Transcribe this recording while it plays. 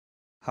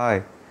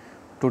Hi,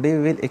 today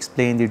we will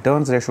explain the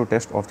turns ratio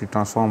test of the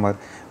transformer,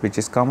 which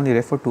is commonly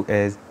referred to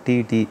as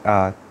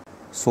TTR.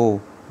 So,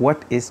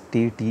 what is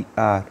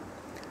TTR?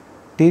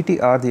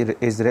 TTR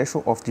is the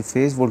ratio of the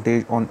phase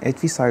voltage on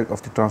HV side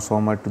of the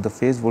transformer to the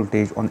phase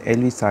voltage on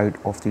LV side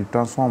of the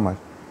transformer.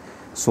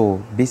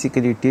 So,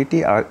 basically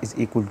TTR is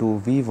equal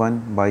to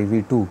V1 by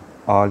V2,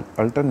 or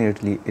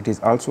alternately it is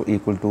also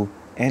equal to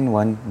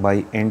N1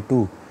 by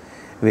N2,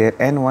 where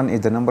N1 is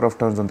the number of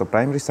turns on the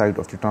primary side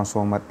of the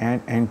transformer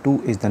and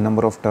N2 is the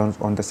number of turns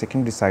on the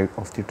secondary side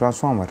of the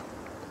transformer.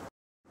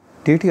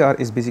 TTR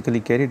is basically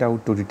carried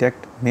out to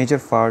detect major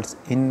faults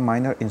in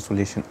minor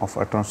insulation of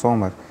a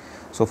transformer.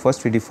 So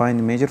first we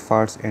define major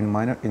faults and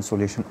minor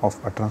insulation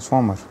of a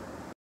transformer.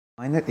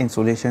 Minor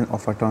insulation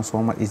of a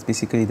transformer is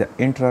basically the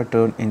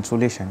intra-turn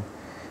insulation,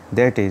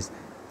 that is,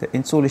 the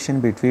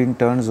insulation between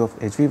turns of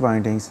HV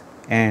windings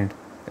and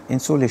the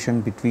insulation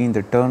between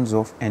the turns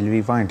of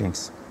LV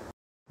windings.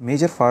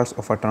 Major faults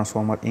of a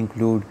transformer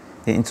include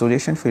the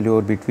insulation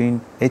failure between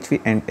HV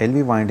and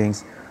LV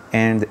windings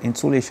and the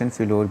insulation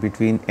failure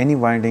between any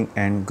winding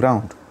and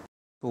ground.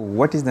 So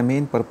what is the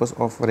main purpose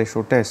of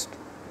ratio test?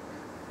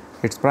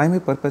 Its primary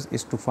purpose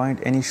is to find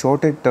any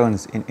shorted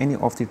turns in any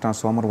of the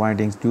transformer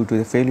windings due to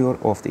the failure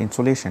of the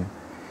insulation,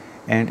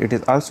 and it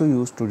is also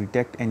used to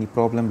detect any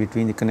problem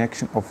between the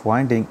connection of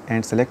winding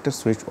and selector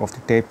switch of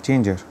the tape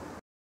changer.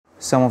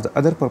 Some of the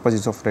other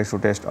purposes of ratio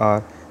test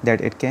are that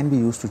it can be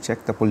used to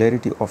check the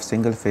polarity of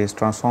single-phase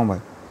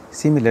transformer.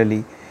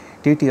 Similarly,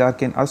 TTR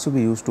can also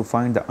be used to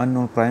find the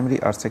unknown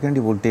primary or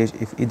secondary voltage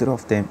if either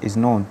of them is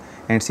known,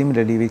 and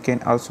similarly we can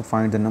also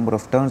find the number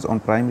of turns on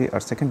primary or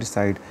secondary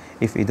side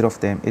if either of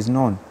them is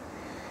known.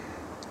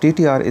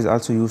 TTR is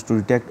also used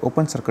to detect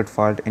open circuit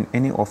fault in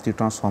any of the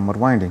transformer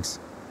windings.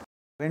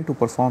 When to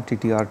perform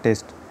TTR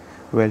test?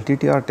 Well,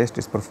 TTR test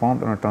is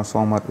performed on a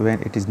transformer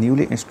when it is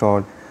newly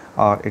installed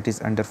or it is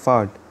under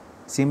fault.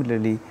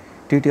 Similarly,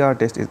 TTR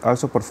test is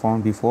also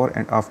performed before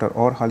and after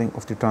overhauling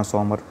of the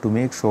transformer to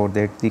make sure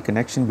that the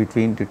connection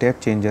between the tape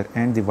changer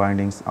and the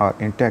windings are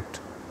intact.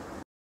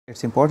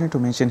 It's important to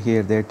mention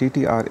here that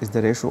TTR is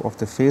the ratio of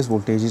the phase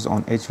voltages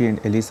on HV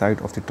and LE side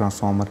of the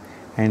transformer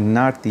and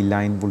not the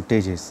line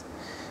voltages.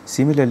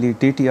 Similarly,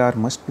 TTR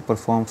must be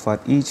performed for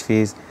each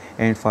phase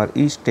and for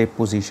each tape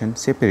position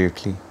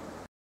separately.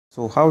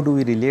 So how do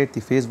we relate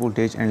the phase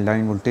voltage and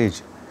line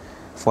voltage?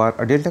 For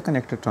a delta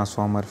connected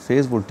transformer,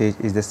 phase voltage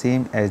is the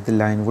same as the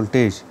line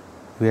voltage,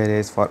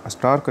 whereas for a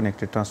star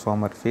connected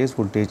transformer, phase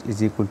voltage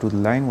is equal to the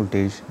line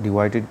voltage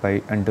divided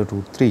by under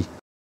root 3.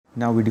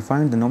 Now we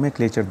define the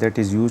nomenclature that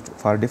is used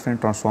for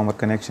different transformer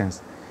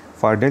connections.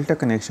 For delta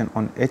connection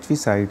on HV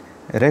side,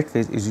 red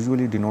phase is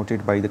usually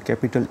denoted by the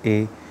capital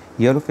A,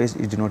 yellow phase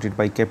is denoted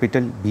by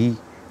capital B,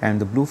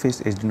 and the blue phase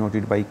is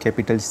denoted by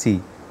capital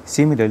C.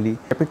 Similarly,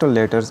 capital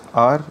letters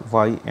R,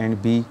 Y,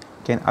 and B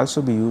can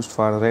also be used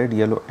for red,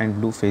 yellow,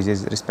 and blue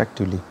phases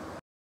respectively.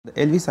 The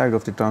LV side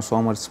of the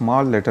transformer,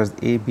 small letters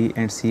A, B,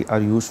 and C are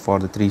used for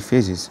the three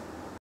phases.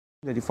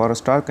 Similarly, for a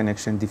star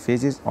connection, the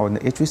phases on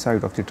the HV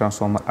side of the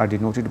transformer are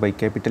denoted by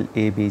capital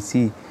A, B,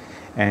 C,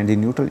 and the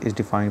neutral is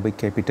defined by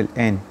capital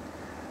N,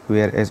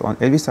 whereas on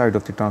LV side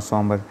of the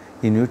transformer,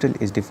 the neutral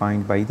is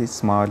defined by the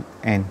small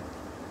n.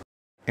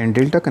 In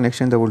delta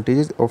connection, the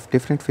voltages of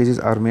different phases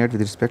are measured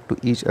with respect to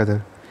each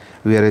other,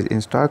 whereas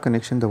in star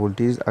connection the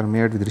voltages are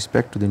measured with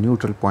respect to the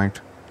neutral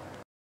point.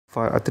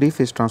 For a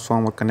three-phase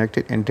transformer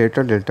connected in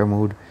delta-delta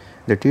mode,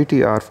 the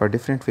TTR for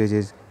different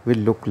phases will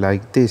look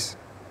like this.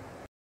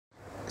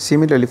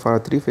 Similarly, for a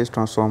three-phase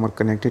transformer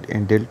connected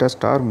in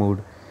delta-star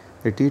mode,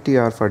 the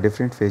TTR for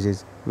different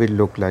phases will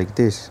look like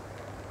this.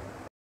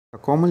 The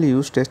commonly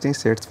used testing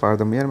sets for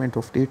the measurement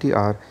of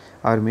TTR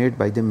are made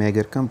by the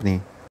Mager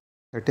company.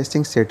 The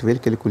testing set will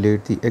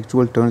calculate the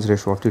actual turns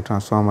ratio of the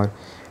transformer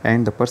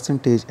and the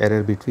percentage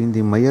error between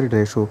the measured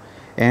ratio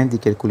and the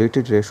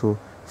calculated ratio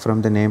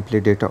from the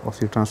nameplate data of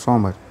the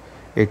transformer.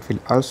 It will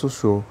also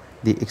show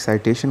the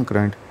excitation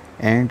current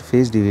and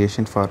phase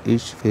deviation for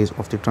each phase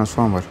of the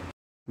transformer.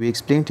 We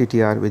explain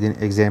TTR with an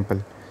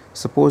example.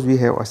 Suppose we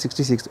have a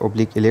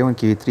 66/11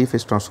 kV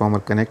three-phase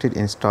transformer connected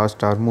in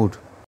star-star mode.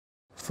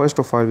 First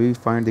of all, we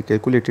find the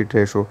calculated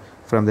ratio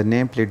from the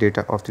nameplate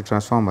data of the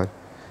transformer.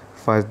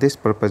 For this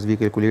purpose, we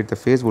calculate the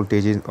phase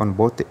voltages on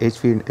both the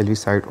HV and LV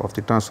side of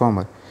the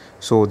transformer.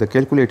 So the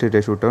calculated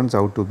ratio turns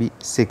out to be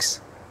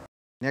 6.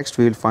 Next,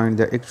 we will find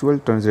the actual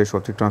turns ratio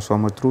of the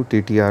transformer through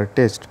TTR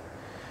test.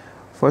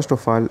 First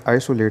of all,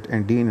 isolate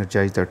and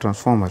de-energize the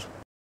transformer.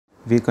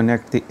 We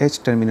connect the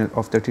H terminal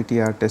of the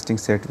TTR testing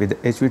set with the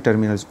HV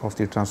terminals of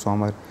the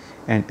transformer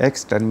and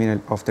X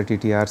terminal of the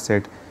TTR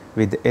set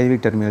with the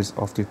LV terminals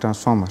of the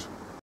transformer.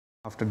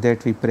 After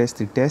that, we press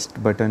the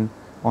test button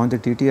on the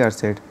TTR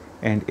set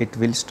and it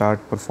will start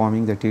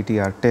performing the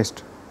TTR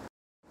test.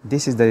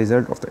 This is the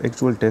result of the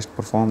actual test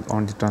performed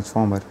on the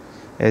transformer.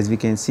 As we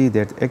can see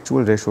that the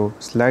actual ratio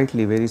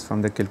slightly varies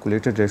from the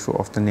calculated ratio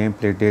of the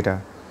nameplate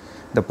data.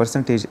 The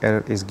percentage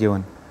error is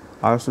given.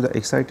 Also, the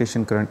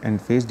excitation current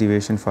and phase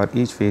deviation for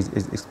each phase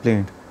is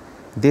explained.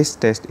 This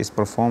test is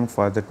performed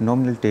for the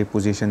nominal tape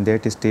position,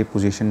 that is tape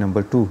position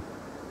number 2.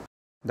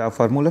 The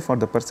formula for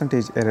the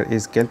percentage error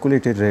is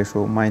calculated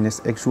ratio minus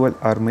actual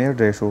or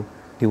measured ratio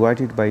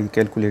divided by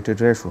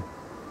calculated ratio.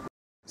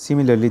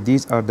 Similarly,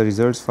 these are the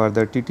results for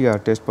the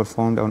TTR test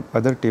performed on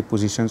other tape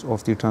positions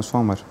of the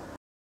transformer.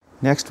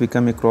 Next, we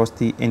come across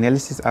the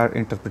analysis or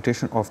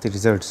interpretation of the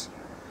results.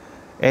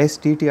 As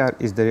TTR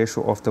is the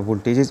ratio of the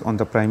voltages on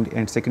the primary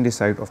and secondary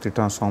side of the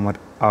transformer,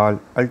 or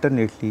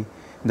alternately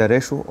the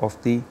ratio of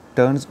the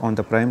turns on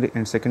the primary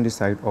and secondary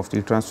side of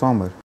the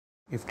transformer.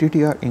 If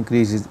TTR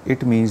increases,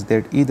 it means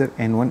that either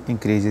N1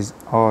 increases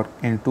or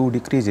N2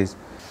 decreases.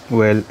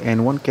 Well,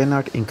 N1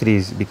 cannot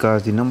increase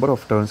because the number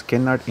of turns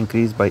cannot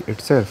increase by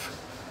itself.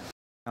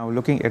 Now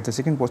looking at the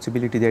second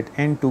possibility that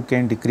N2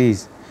 can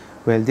decrease,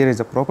 well, there is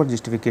a proper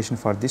justification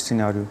for this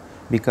scenario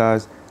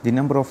because the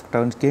number of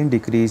turns can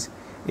decrease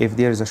if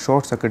there is a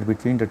short circuit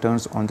between the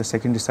turns on the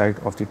secondary side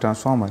of the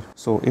transformer.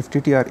 So if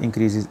TTR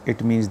increases,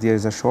 it means there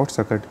is a short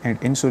circuit and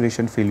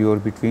insulation failure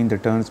between the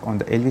turns on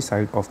the LV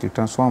side of the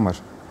transformer.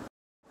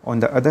 On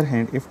the other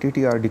hand, if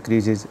TTR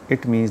decreases,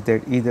 it means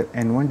that either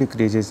N1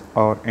 decreases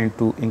or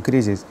N2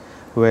 increases.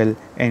 Well,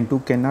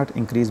 N2 cannot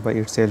increase by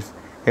itself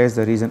as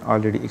the reason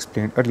already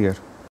explained earlier.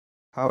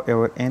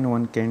 However,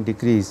 N1 can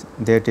decrease,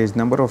 that is,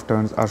 number of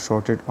turns are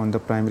shorted on the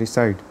primary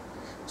side.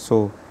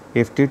 So,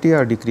 if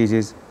TTR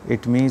decreases,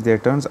 it means their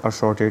turns are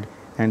shorted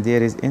and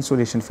there is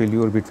insulation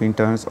failure between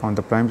turns on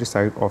the primary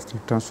side of the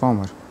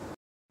transformer.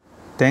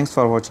 Thanks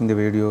for watching the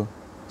video.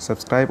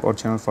 Subscribe our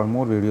channel for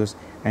more videos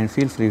and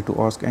feel free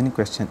to ask any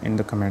question in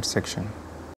the comment section.